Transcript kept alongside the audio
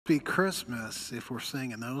Be Christmas if we're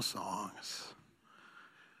singing those songs.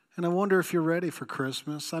 And I wonder if you're ready for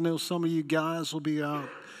Christmas. I know some of you guys will be out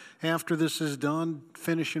after this is done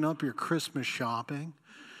finishing up your Christmas shopping.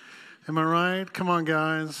 Am I right? Come on,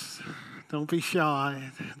 guys. Don't be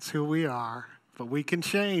shy. That's who we are. But we can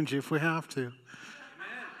change if we have to.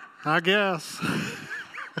 I guess.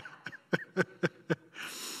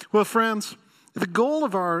 Well, friends, the goal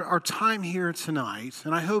of our time here tonight,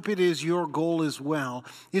 and I hope it is your goal as well,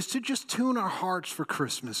 is to just tune our hearts for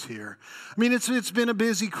Christmas here. I mean, it's been a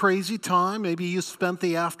busy, crazy time. Maybe you spent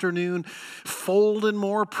the afternoon folding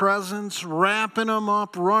more presents, wrapping them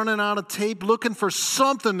up, running out of tape, looking for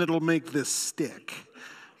something that'll make this stick.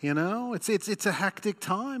 You know, it's a hectic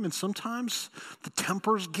time, and sometimes the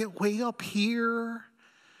tempers get way up here.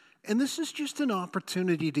 And this is just an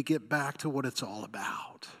opportunity to get back to what it's all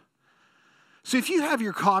about. So if you have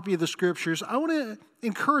your copy of the scriptures, I want to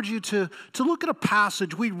encourage you to look at a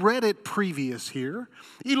passage. We read it previous here.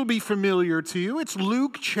 It'll be familiar to you. It's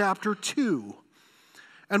Luke chapter 2.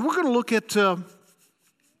 And we're going to look at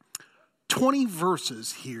 20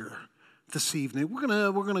 verses here this evening. We're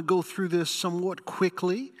going to go through this somewhat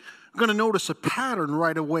quickly. We're going to notice a pattern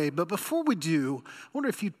right away. But before we do, I wonder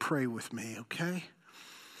if you'd pray with me, okay?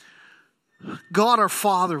 God our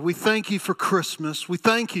Father, we thank you for Christmas. We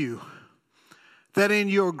thank you that in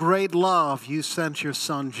your great love, you sent your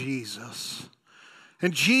son, Jesus.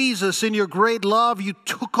 And Jesus, in your great love, you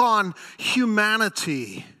took on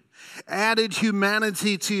humanity, added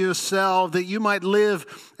humanity to yourself that you might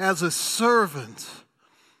live as a servant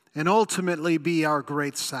and ultimately be our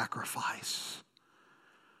great sacrifice.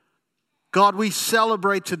 God, we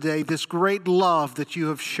celebrate today this great love that you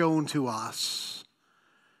have shown to us.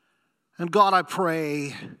 And God, I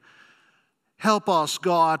pray, help us,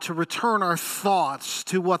 God, to return our thoughts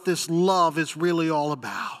to what this love is really all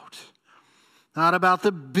about. Not about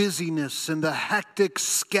the busyness and the hectic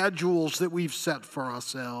schedules that we've set for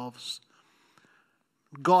ourselves.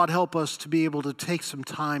 God, help us to be able to take some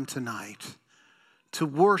time tonight to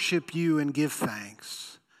worship you and give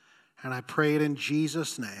thanks. And I pray it in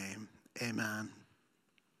Jesus' name. Amen.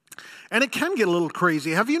 And it can get a little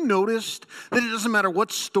crazy. Have you noticed that it doesn't matter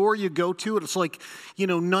what store you go to, it's like,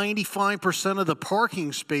 95% of the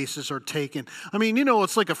parking spaces are taken. I mean,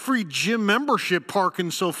 it's like a free gym membership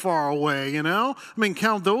parking so far away, I mean,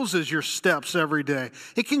 count those as your steps every day.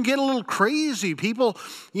 It can get a little crazy. People,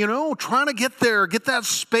 trying to get there, get that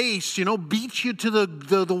space, beat you to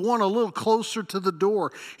the one a little closer to the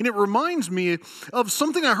door. And it reminds me of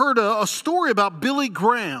something I heard, a story about Billy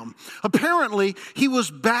Graham. Apparently, he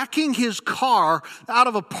was backing his car out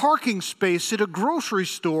of a parking space at a grocery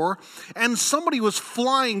store, and somebody was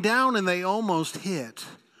flying down and they almost hit.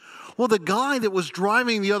 Well, the guy that was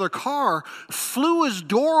driving the other car flew his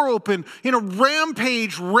door open in a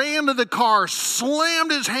rampage, ran to the car, slammed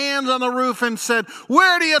his hands on the roof and said,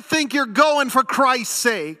 "Where do you think you're going, for Christ's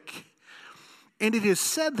sake?" And it is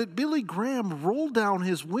said that Billy Graham rolled down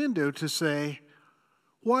his window to say,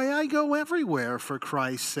 "Why, I go everywhere for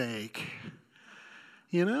Christ's sake."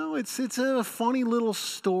 It's a funny little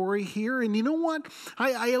story here. And you know what?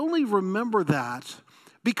 I only remember that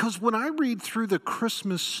because when I read through the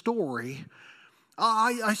Christmas story,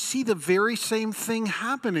 I see the very same thing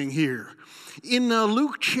happening here. In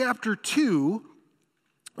Luke chapter 2,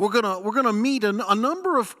 we're gonna meet a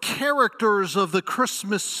number of characters of the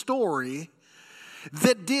Christmas story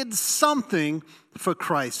that did something for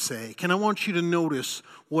Christ's sake. And I want you to notice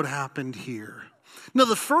what happened here. Now,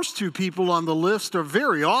 the first two people on the list are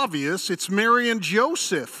very obvious. It's Mary and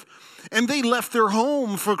Joseph, and they left their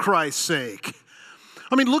home for Christ's sake.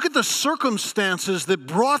 I mean, look at the circumstances that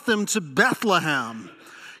brought them to Bethlehem.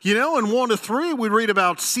 In 1-3, we read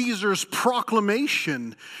about Caesar's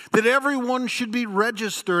proclamation that everyone should be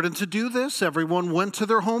registered, and to do this, everyone went to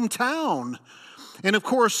their hometown. And of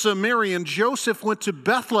course, Mary and Joseph went to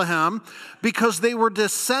Bethlehem because they were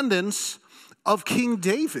descendants of King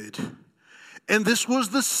David. And this was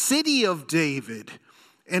the city of David.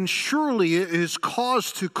 And surely it is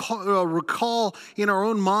cause to recall in our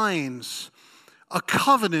own minds a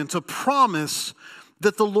covenant, a promise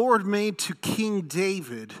that the Lord made to King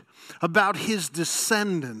David about his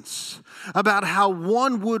descendants, about how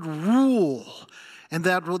one would rule. And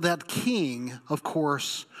that king, of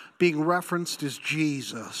course, being referenced is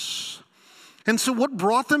Jesus. And so what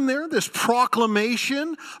brought them there? This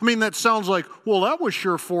proclamation? I mean, that sounds like, well, that was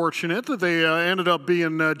sure fortunate that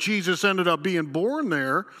they Jesus ended up being born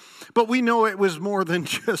there. But we know it was more than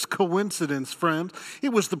just coincidence, friends. It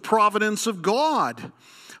was the providence of God.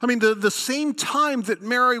 I mean, the same time that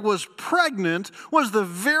Mary was pregnant was the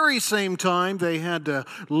very same time they had to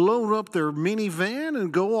load up their minivan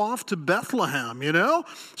and go off to Bethlehem,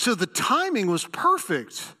 So the timing was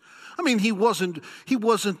perfect. I mean,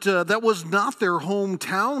 that was not their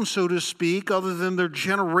hometown, so to speak, other than their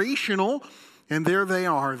generational. And there they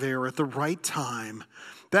are there at the right time.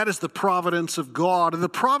 That is the providence of God. And the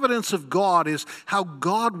providence of God is how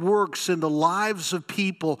God works in the lives of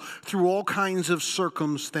people through all kinds of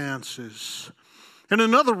circumstances. And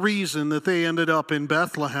another reason that they ended up in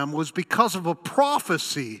Bethlehem was because of a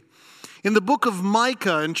prophecy. In the book of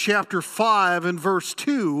Micah in chapter 5 and verse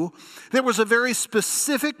 2, there was a very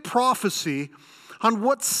specific prophecy on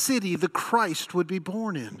what city the Christ would be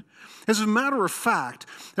born in. As a matter of fact,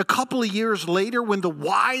 a couple of years later when the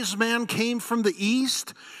wise man came from the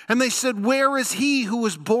east and they said, "Where is he who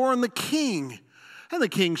was born the king?" And the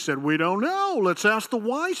king said, "We don't know. Let's ask the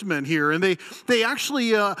wise men here." And they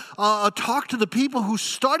actually talked to the people who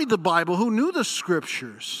studied the Bible, who knew the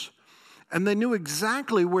scriptures. And they knew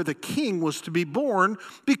exactly where the king was to be born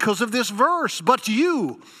because of this verse. "But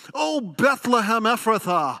you, O Bethlehem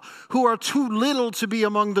Ephrathah, who are too little to be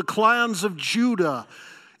among the clans of Judah,"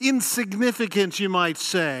 insignificant, you might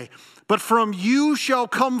say, "but from you shall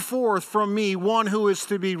come forth from me one who is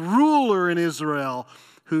to be ruler in Israel,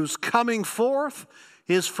 whose coming forth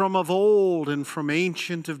is from of old and from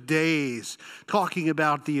ancient of days," talking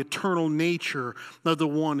about the eternal nature of the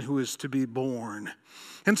one who is to be born.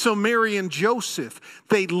 And so Mary and Joseph,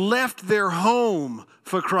 they left their home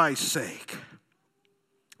for Christ's sake.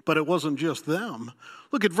 But it wasn't just them.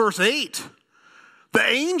 Look at verse 8. The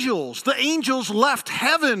angels left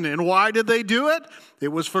heaven. And why did they do it? It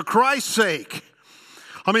was for Christ's sake.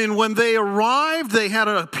 I mean, when they arrived, they had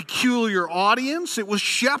a peculiar audience. It was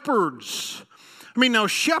shepherds. I mean, now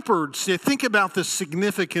shepherds, think about the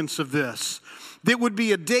significance of this. There would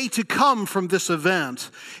be a day to come from this event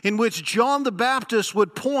in which John the Baptist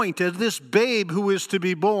would point at this babe who is to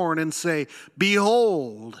be born and say,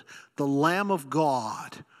 "Behold, the Lamb of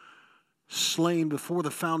God, slain before the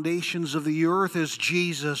foundations of the earth is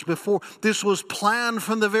Jesus." Before this was planned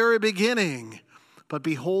from the very beginning. But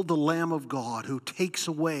behold, the Lamb of God who takes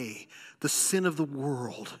away the sin of the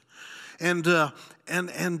world. And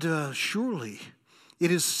surely it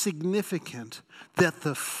is significant that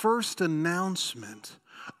the first announcement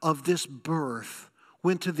of this birth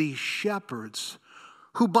went to these shepherds,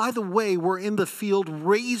 who, by the way, were in the field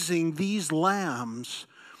raising these lambs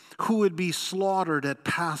who would be slaughtered at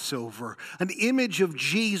Passover, an image of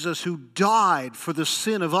Jesus who died for the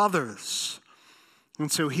sin of others.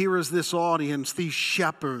 And so here is this audience, these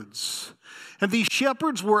shepherds. And these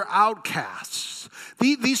shepherds were outcasts.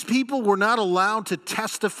 These people were not allowed to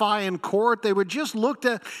testify in court. They were just looked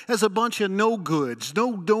at as a bunch of no goods,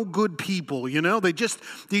 no good people, They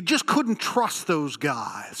just couldn't trust those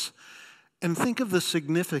guys. And think of the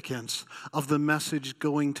significance of the message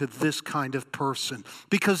going to this kind of person,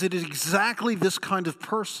 because it is exactly this kind of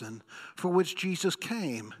person for which Jesus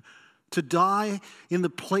came, to die in the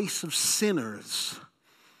place of sinners.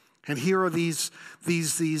 And here are these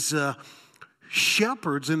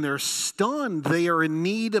shepherds, and they're stunned. They are in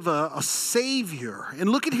need of a Savior. And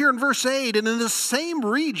look at here in verse 8, and in the same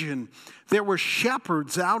region there were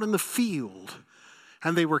shepherds out in the field,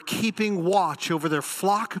 and they were keeping watch over their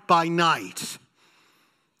flock by night.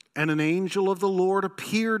 And an angel of the Lord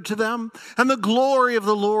appeared to them, and the glory of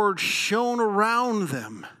the Lord shone around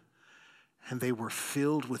them, and they were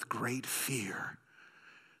filled with great fear.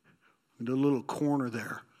 In the little corner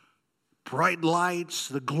there, bright lights,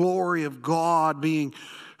 the glory of God being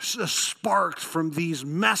sparked from these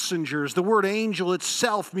messengers. The word angel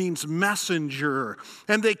itself means messenger.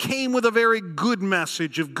 And they came with a very good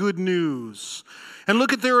message of good news. And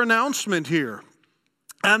look at their announcement here.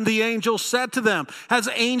 And the angel said to them, as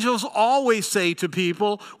angels always say to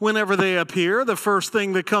people whenever they appear, the first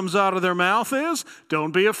thing that comes out of their mouth is,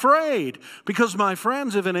 "Don't be afraid." Because, my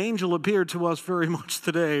friends, if an angel appeared to us very much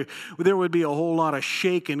today, there would be a whole lot of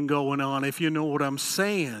shaking going on, if you know what I'm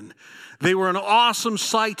saying. They were an awesome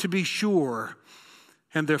sight, to be sure.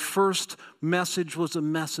 And their first message was a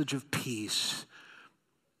message of peace.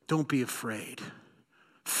 Don't be afraid.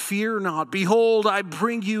 Fear not. Behold, I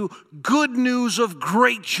bring you good news of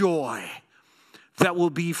great joy that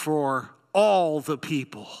will be for all the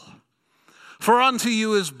people. For unto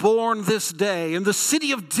you is born this day in the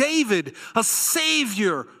city of David a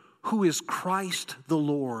Savior, who is Christ the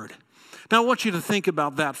Lord. Now I want you to think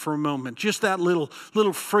about that for a moment. Just that little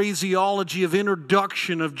phraseology of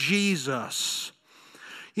introduction of Jesus.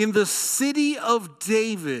 In the city of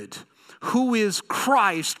David, who is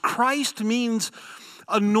Christ. Christ means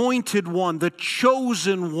anointed one, the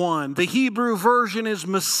chosen one. The Hebrew version is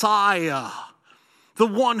Messiah, the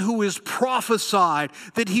one who is prophesied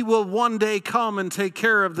that he will one day come and take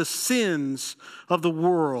care of the sins of the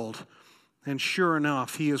world. And sure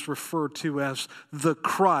enough, he is referred to as the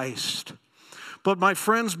Christ. But my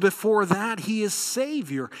friends, before that, he is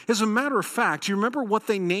Savior. As a matter of fact, you remember what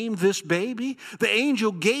they named this baby? The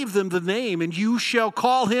angel gave them the name, and you shall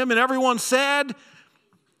call him, and everyone said,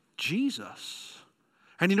 Jesus.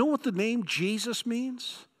 And you know what the name Jesus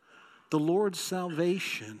means? The Lord's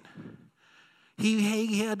salvation.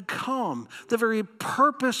 He had come. The very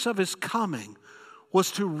purpose of his coming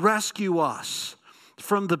was to rescue us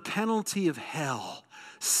from the penalty of hell,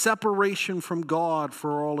 separation from God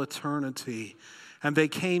for all eternity. And they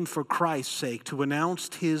came for Christ's sake to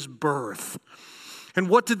announce his birth. And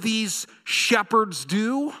what did these shepherds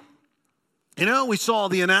do? You know, we saw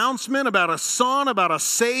the announcement about a son, about a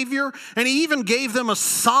Savior, and he even gave them a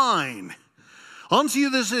sign. Unto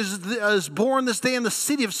you this is born this day in the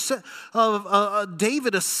city of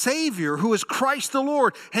David a Savior, who is Christ the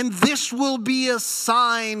Lord. And this will be a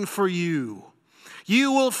sign for you.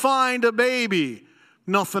 You will find a baby.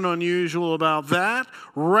 Nothing unusual about that.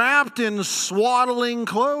 Wrapped in swaddling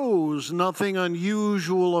clothes. Nothing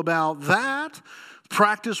unusual about that.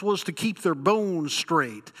 Practice was to keep their bones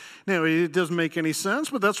straight. Now, it doesn't make any sense,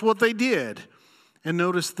 but that's what they did. And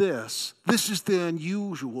notice this. This is the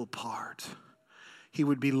unusual part. He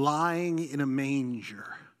would be lying in a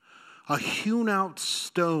manger, a hewn out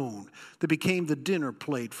stone that became the dinner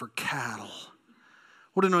plate for cattle.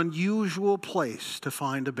 What an unusual place to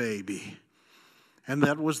find a baby. And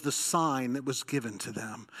that was the sign that was given to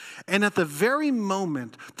them. And at the very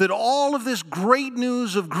moment that all of this great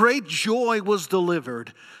news of great joy was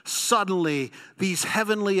delivered, suddenly these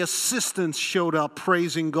heavenly assistants showed up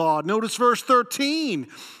praising God. Notice verse 13.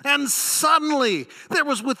 And suddenly there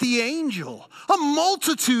was with the angel a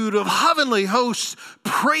multitude of heavenly hosts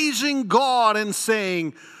praising God and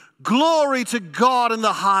saying, Glory to God in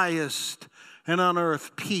the highest, and on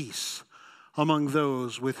earth peace among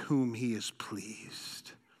those with whom he is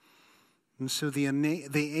pleased. And so the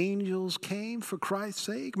angels came for Christ's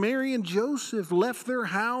sake. Mary and Joseph left their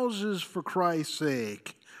houses for Christ's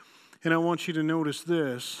sake. And I want you to notice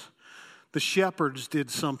this. The shepherds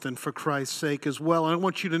did something for Christ's sake as well. And I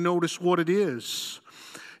want you to notice what it is.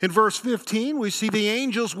 In verse 15, we see the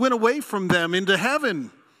angels went away from them into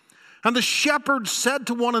heaven. And the shepherds said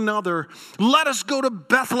to one another, Let us go to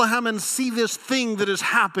Bethlehem and see this thing that has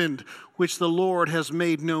happened, which the Lord has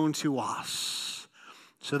made known to us.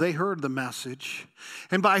 So they heard the message.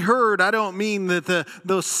 And by heard, I don't mean that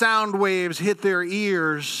those sound waves hit their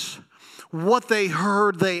ears. What they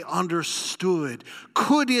heard, they understood.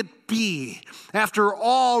 Could it be, after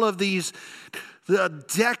all of these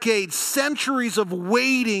decades, centuries of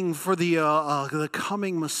waiting for the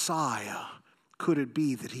coming Messiah, could it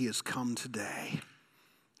be that he has come today?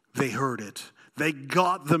 They heard it. They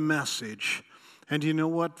got the message. And you know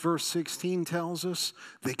what verse 16 tells us?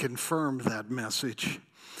 They confirmed that message.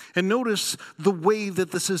 And notice the way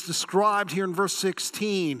that this is described here in verse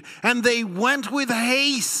 16. And they went with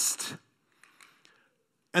haste.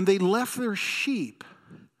 And they left their sheep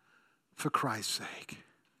for Christ's sake.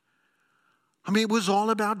 I mean, it was all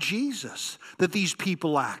about Jesus that these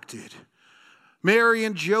people acted. Mary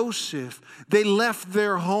and Joseph, they left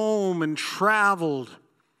their home and traveled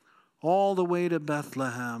all the way to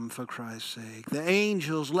Bethlehem for Christ's sake. The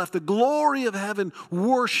angels left the glory of heaven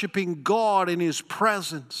worshiping God in his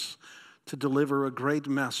presence to deliver a great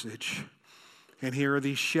message. And here are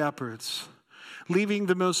these shepherds leaving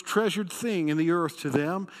the most treasured thing in the earth to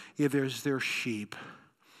them. There's their sheep.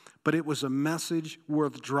 But it was a message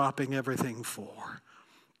worth dropping everything for.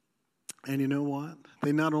 And you know what?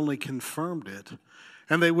 They not only confirmed it,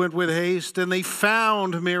 and they went with haste, and they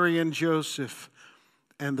found Mary and Joseph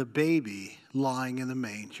and the baby lying in the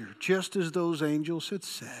manger, just as those angels had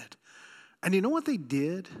said. And you know what they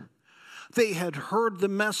did? They had heard the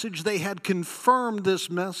message. They had confirmed this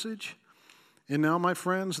message. And now, my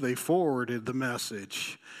friends, they forwarded the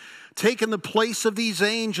message. Taken the place of these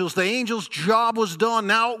angels. The angels' job was done.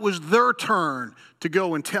 Now it was their turn to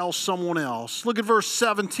go and tell someone else. Look at verse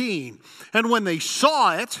 17. And when they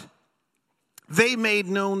saw it, they made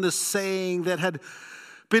known the saying that had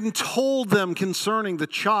been told them concerning the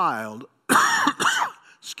child.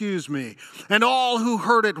 Excuse me. And all who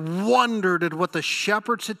heard it wondered at what the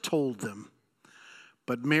shepherds had told them.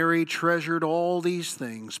 But Mary treasured all these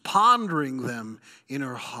things, pondering them in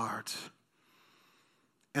her heart.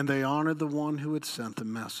 And they honored the one who had sent the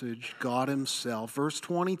message, God himself. Verse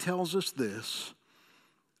 20 tells us this.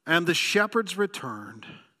 And the shepherds returned,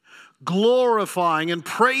 glorifying and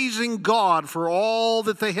praising God for all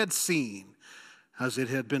that they had seen, as it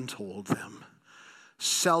had been told them,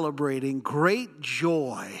 celebrating great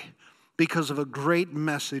joy because of a great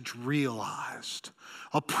message realized,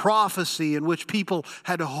 a prophecy in which people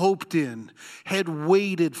had hoped in, had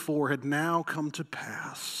waited for, had now come to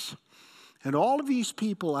pass. And all of these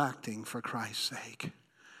people acting for Christ's sake.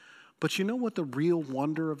 But you know what the real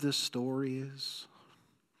wonder of this story is?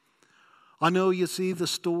 I know you see the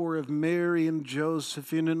story of Mary and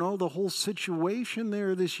Joseph, and you know the whole situation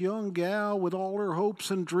there, this young gal with all her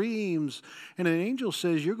hopes and dreams. And an angel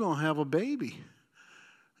says, you're going to have a baby.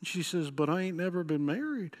 And she says, but I ain't never been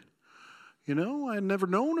married. You know, I had never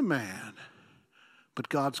known a man. But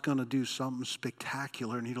God's going to do something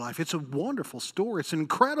spectacular in your life. It's a wonderful story. It's an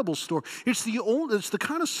incredible story. It's the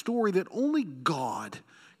kind of story that only God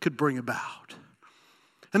could bring about.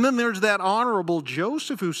 And then there's that honorable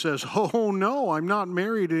Joseph who says, oh no, I'm not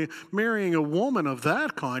marrying a woman of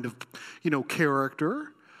that kind of,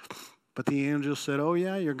 character. But the angel said, oh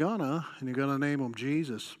yeah, you're gonna name him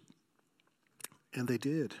Jesus. And they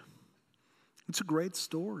did. It's a great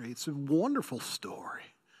story. It's a wonderful story.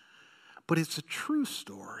 But it's a true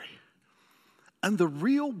story. And the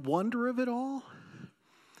real wonder of it all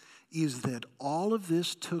is that all of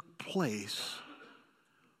this took place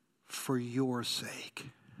for your sake.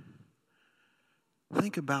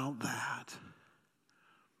 Think about that.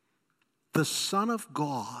 The Son of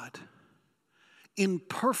God, in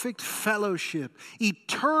perfect fellowship,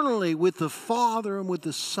 eternally with the Father and with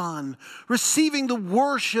the Son, receiving the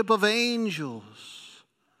worship of angels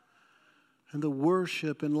and the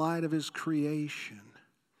worship in light of his creation,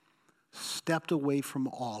 stepped away from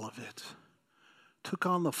all of it, took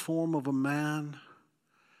on the form of a man,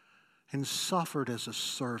 and suffered as a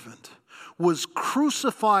servant, was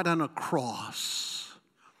crucified on a cross,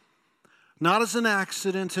 not as an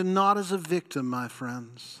accident and not as a victim, my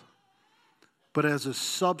friends, but as a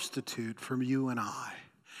substitute for you and I.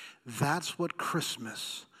 That's what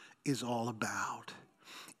Christmas is all about.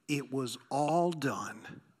 It was all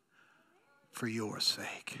done for your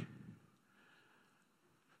sake.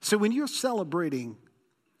 So when you're celebrating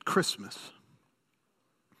Christmas,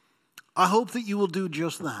 I hope that you will do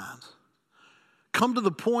just that. Come to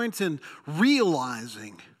the point in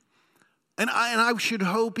realizing, and I should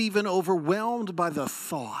hope even overwhelmed by the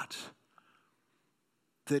thought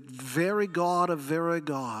that very God of very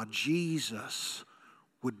God, Jesus,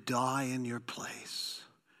 would die in your place.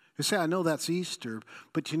 You say, I know that's Easter,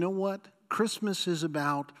 but you know what? Christmas is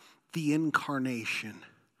about the incarnation.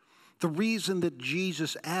 The reason that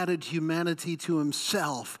Jesus added humanity to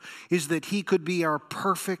himself is that he could be our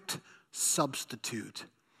perfect substitute,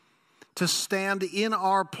 to stand in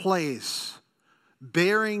our place,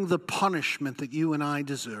 bearing the punishment that you and I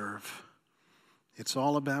deserve. It's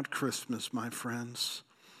all about Christmas, my friends.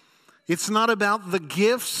 It's not about the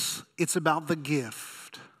gifts, it's about the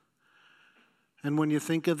gift. And when you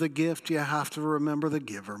think of the gift, you have to remember the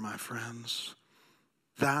giver, my friends.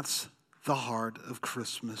 That's the heart of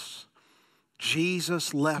Christmas.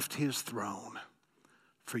 Jesus left his throne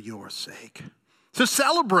for your sake. So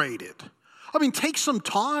celebrate it. I mean, take some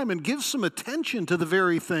time and give some attention to the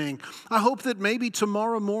very thing. I hope that maybe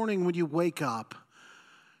tomorrow morning when you wake up,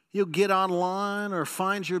 you'll get online or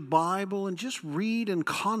find your Bible and just read and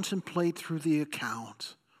contemplate through the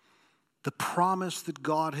account. The promise that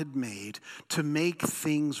God had made to make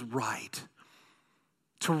things right,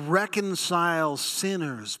 to reconcile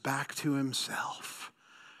sinners back to himself,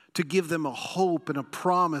 to give them a hope and a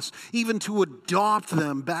promise, even to adopt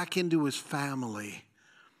them back into his family.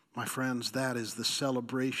 My friends, that is the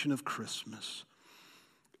celebration of Christmas.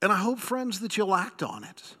 And I hope, friends, that you'll act on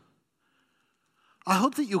it. I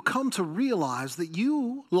hope that you'll come to realize that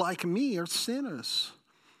you, like me, are sinners.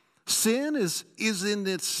 Sin is in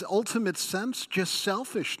its ultimate sense just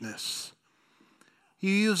selfishness.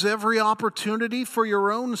 You use every opportunity for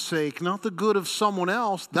your own sake, not the good of someone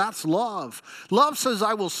else. That's love. Love says,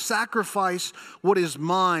 I will sacrifice what is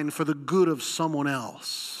mine for the good of someone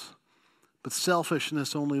else. But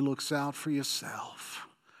selfishness only looks out for yourself.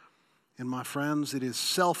 And my friends, it is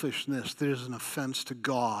selfishness that is an offense to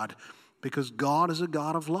God, because God is a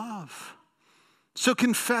God of love. So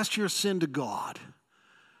confess your sin to God.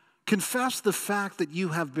 Confess the fact that you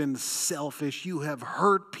have been selfish, you have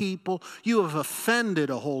hurt people, you have offended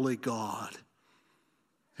a holy God,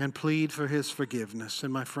 and plead for his forgiveness.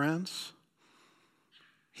 And my friends,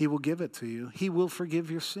 He will give it to you. He will forgive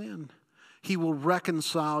your sin. He will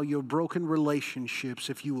reconcile your broken relationships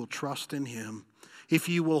if you will trust in Him. If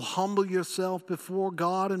you will humble yourself before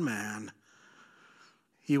God and man,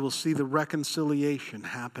 you will see the reconciliation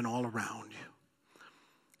happen all around you.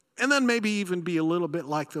 And then maybe even be a little bit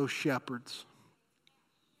like those shepherds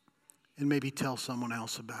and maybe tell someone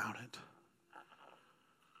else about it.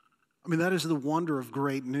 I mean, that is the wonder of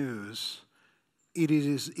great news. It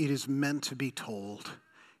is meant to be told.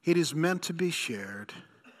 It is meant to be shared.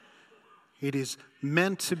 It is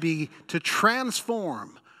meant to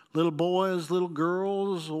transform little boys, little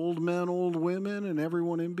girls, old men, old women, and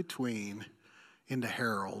everyone in between into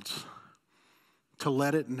heralds. To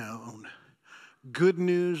let it known. Good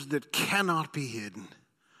news that cannot be hidden.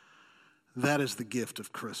 That is the gift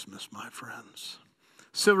of Christmas, my friends.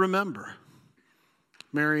 So remember,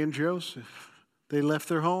 Mary and Joseph, they left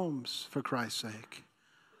their homes for Christ's sake.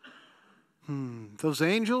 Those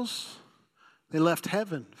angels, they left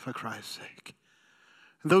heaven for Christ's sake.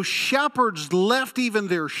 Those shepherds left even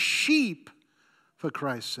their sheep for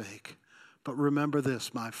Christ's sake. But remember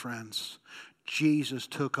this, my friends, Jesus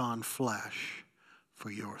took on flesh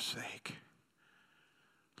for your sake.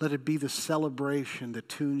 Let it be the celebration that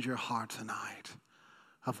tunes your heart tonight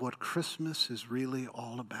of what Christmas is really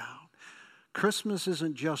all about. Christmas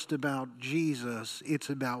isn't just about Jesus, it's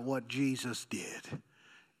about what Jesus did.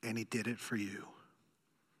 And He did it for you.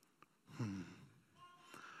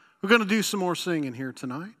 We're going to do some more singing here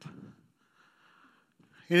tonight.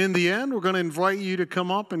 And in the end, we're going to invite you to come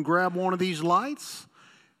up and grab one of these lights,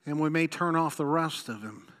 and we may turn off the rest of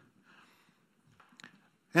them.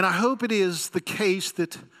 And I hope it is the case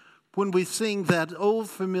that when we sing that old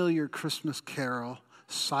familiar Christmas carol,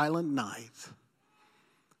 Silent Night,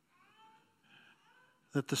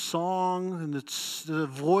 that the song and the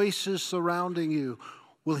voices surrounding you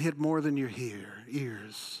will hit more than your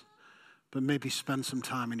ears, but maybe spend some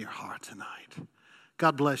time in your heart tonight.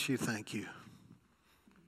 God bless you. Thank you.